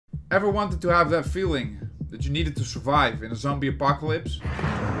Ever wanted to have that feeling that you needed to survive in a zombie apocalypse?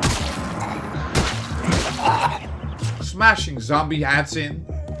 Smashing zombie hats in.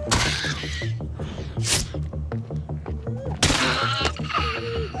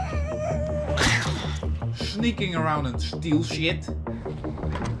 Sneaking around and steal shit.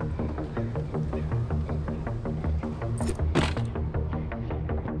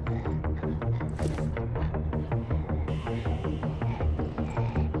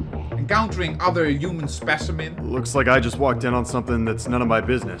 Encountering other human specimen. Looks like I just walked in on something that's none of my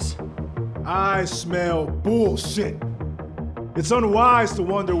business. I smell bullshit. It's unwise to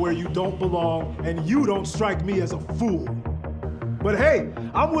wonder where you don't belong, and you don't strike me as a fool. But hey,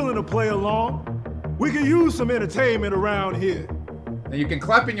 I'm willing to play along. We can use some entertainment around here. And you can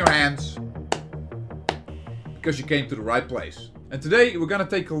clap in your hands because you came to the right place. And today we're gonna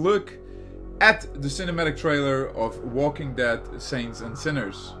take a look at the cinematic trailer of Walking Dead Saints and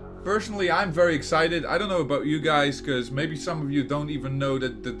Sinners. Personally, I'm very excited. I don't know about you guys, because maybe some of you don't even know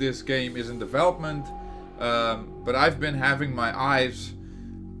that this game is in development. But I've been having my eyes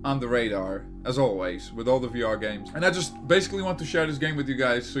on the radar, as always, with all the VR games. And I just basically want to share this game with you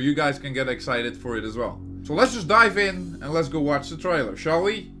guys, so you guys can get excited for it as well. So let's just dive in and let's go watch the trailer, shall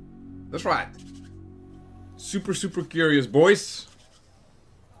we? That's right. Super curious, boys.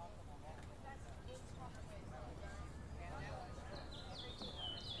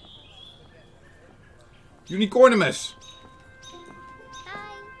 Unicornimus.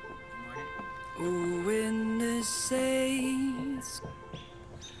 Oh, when the saints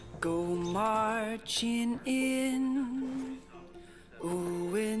go marching in. Oh,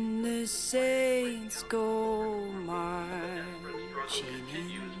 when the saints go marching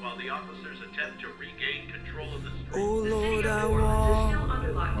in. While the officers attempt to regain control of the street. Oh Lord, I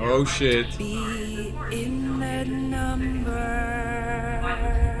want Oh shit. to be in that number.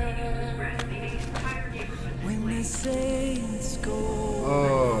 When the saints go.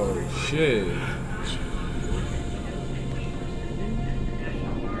 Oh shit.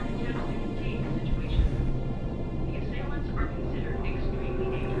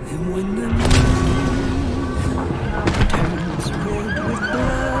 And when the moon turns red with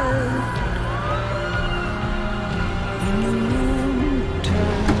blood, when the moon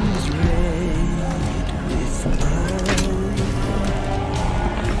turns red with blood,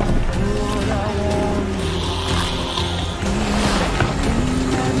 Lord, I want to be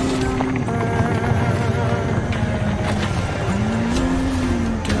in that number. When the moon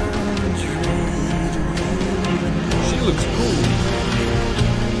turns red. She looks cool.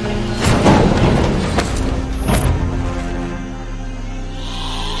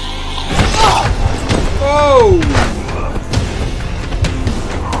 Oh!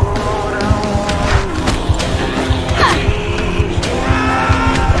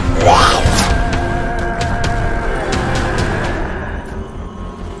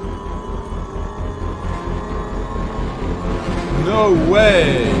 No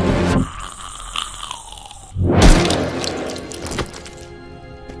way!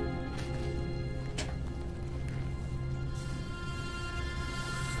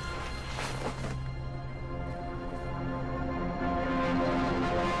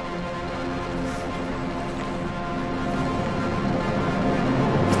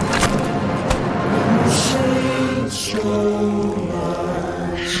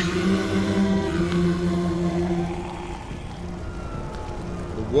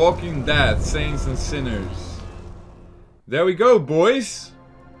 Walking Dead, Saints and Sinners. There we go, boys.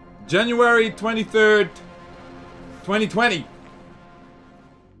 January 23rd, 2020.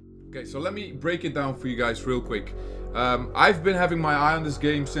 Okay, so let me break it down for you guys real quick. I've been having my eye on this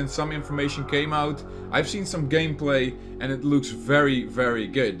game since some information came out. I've seen some gameplay and it looks very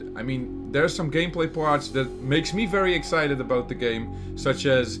good. I mean, there's some gameplay parts that makes me very excited about the game, such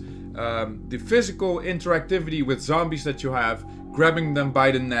as the physical interactivity with zombies that you have, grabbing them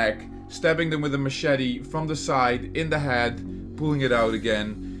by the neck, stabbing them with a machete from the side, in the head, pulling it out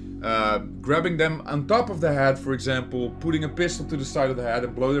again, grabbing them on top of the head, for example, putting a pistol to the side of the head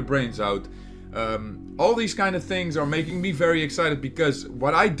and blow their brains out. All these kind of things are making me very excited, because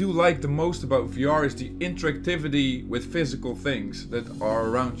what I do like the most about VR is the interactivity with physical things that are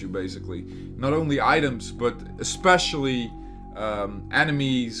around you, basically. Not only items, but especially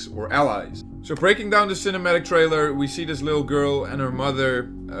enemies or allies. So breaking down the cinematic trailer, we see this little girl and her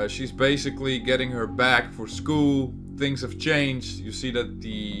mother. She's basically getting her back for school. Things have changed. You see that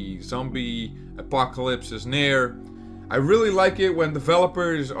the zombie apocalypse is near. I really like it when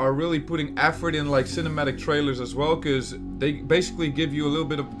developers are really putting effort in like cinematic trailers as well, because they basically give you a little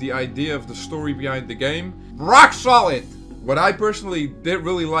bit of the idea of the story behind the game. Rock solid! What I personally did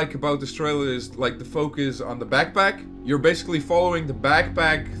really like about this trailer is like the focus on the backpack. You're basically following the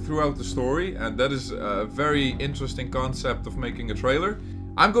backpack throughout the story, and that is a very interesting concept of making a trailer.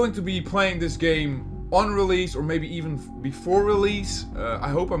 I'm going to be playing this game on release, or maybe even before release. I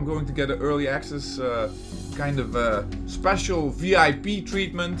hope I'm going to get an early access kind of special VIP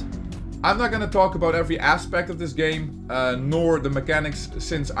treatment. I'm not going to talk about every aspect of this game, nor the mechanics,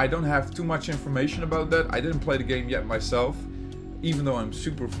 since I don't have too much information about that. I didn't play the game yet myself, even though I'm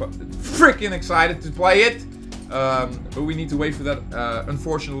super freaking excited to play it. But we need to wait for that,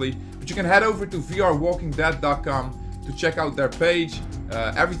 unfortunately. But you can head over to vrwalkingdead.com to check out their page.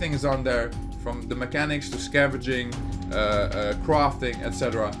 Everything is on there, from the mechanics to scavenging, crafting,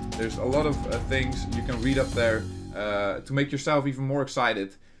 etc. There's a lot of things you can read up there to make yourself even more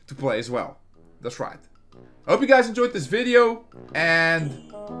excited to play as well. That's right. I hope you guys enjoyed this video, and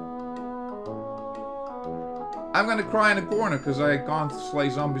I'm gonna cry in a corner because I can't slay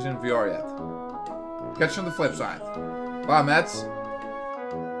zombies in VR yet. Catch you on the flip side. Bye, Mets.